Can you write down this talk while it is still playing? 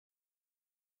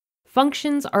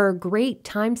Functions are a great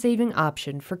time-saving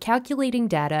option for calculating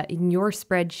data in your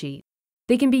spreadsheet.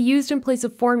 They can be used in place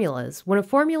of formulas when a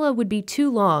formula would be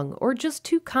too long or just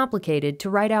too complicated to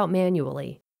write out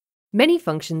manually. Many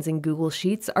functions in Google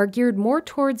Sheets are geared more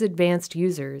towards advanced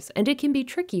users, and it can be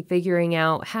tricky figuring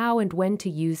out how and when to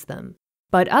use them.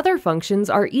 But other functions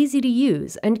are easy to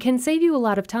use and can save you a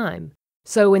lot of time.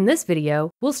 So in this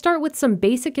video, we'll start with some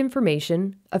basic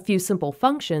information, a few simple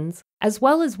functions, as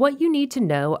well as what you need to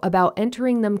know about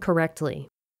entering them correctly.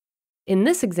 In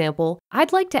this example,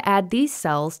 I'd like to add these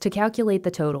cells to calculate the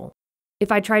total.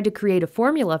 If I tried to create a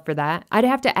formula for that, I'd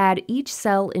have to add each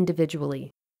cell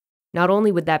individually. Not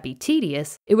only would that be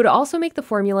tedious, it would also make the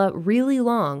formula really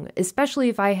long, especially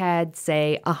if I had,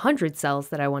 say, 100 cells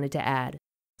that I wanted to add.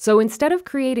 So instead of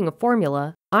creating a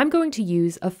formula, I'm going to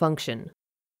use a function.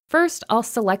 First, I'll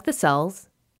select the cells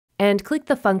and click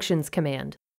the Functions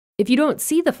command. If you don't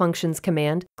see the Functions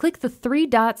command, click the 3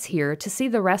 dots here to see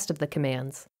the rest of the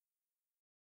commands.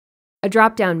 A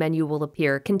drop-down menu will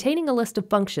appear containing a list of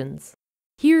functions.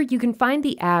 Here you can find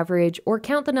the average or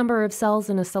count the number of cells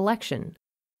in a selection.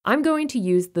 I'm going to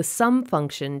use the sum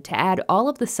function to add all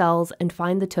of the cells and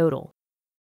find the total.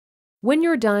 When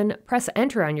you're done, press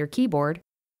Enter on your keyboard,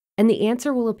 and the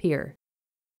answer will appear.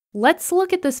 Let's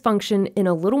look at this function in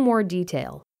a little more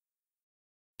detail.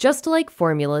 Just like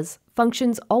formulas,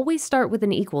 functions always start with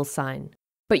an equals sign.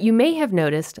 But you may have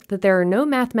noticed that there are no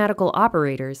mathematical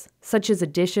operators, such as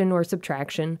addition or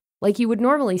subtraction, like you would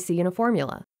normally see in a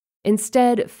formula.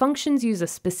 Instead, functions use a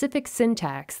specific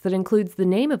syntax that includes the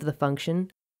name of the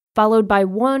function, followed by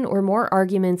one or more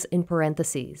arguments in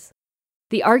parentheses.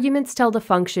 The arguments tell the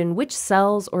function which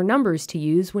cells or numbers to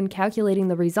use when calculating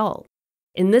the result.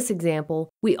 In this example,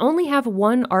 we only have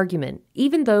one argument,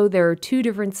 even though there are 2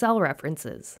 different cell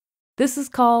references. This is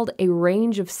called a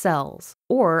range of cells,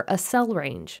 or a cell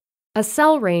range. A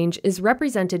cell range is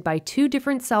represented by 2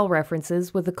 different cell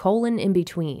references with a colon in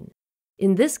between.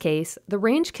 In this case, the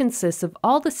range consists of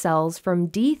all the cells from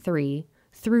D3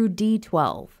 through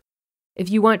D12. If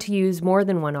you want to use more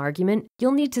than one argument,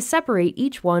 you'll need to separate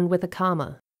each one with a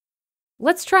comma.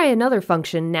 Let's try another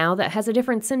function now that has a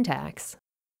different syntax.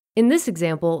 In this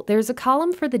example, there's a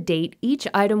column for the date each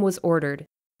item was ordered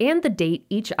and the date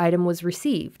each item was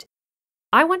received.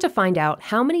 I want to find out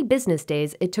how many business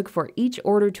days it took for each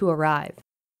order to arrive.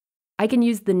 I can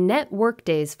use the net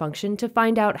workdays function to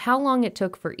find out how long it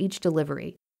took for each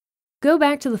delivery. Go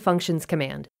back to the Functions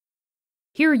command.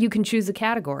 Here you can choose a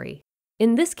category,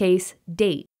 in this case,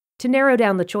 date, to narrow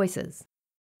down the choices.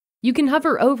 You can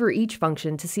hover over each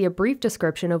function to see a brief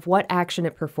description of what action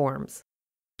it performs.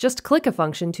 Just click a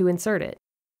function to insert it.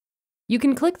 You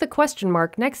can click the question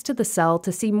mark next to the cell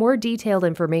to see more detailed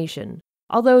information,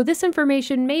 although this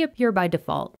information may appear by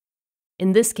default.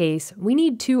 In this case, we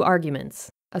need 2 arguments,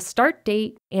 a start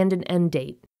date and an end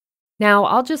date. Now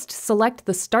I'll just select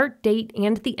the start date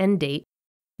and the end date,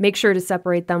 make sure to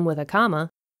separate them with a comma,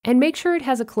 and make sure it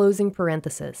has a closing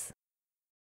parenthesis.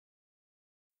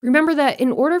 Remember that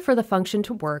in order for the function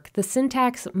to work, the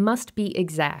syntax must be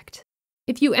exact.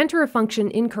 If you enter a function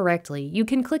incorrectly, you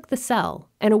can click the cell,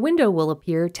 and a window will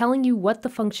appear telling you what the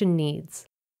function needs.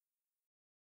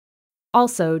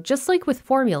 Also, just like with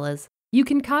formulas, you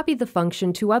can copy the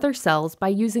function to other cells by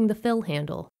using the fill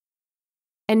handle.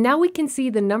 And now we can see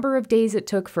the number of days it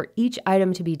took for each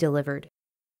item to be delivered.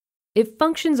 If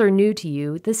functions are new to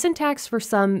you, the syntax for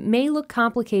some may look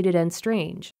complicated and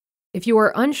strange. If you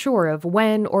are unsure of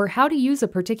when or how to use a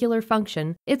particular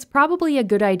function, it's probably a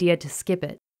good idea to skip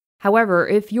it. However,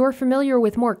 if you're familiar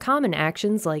with more common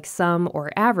actions like sum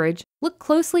or average, look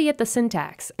closely at the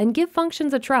syntax and give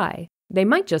functions a try. They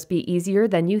might just be easier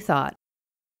than you thought.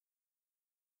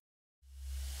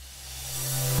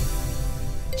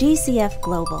 GCF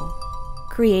Global,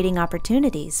 creating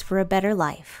opportunities for a better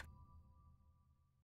life.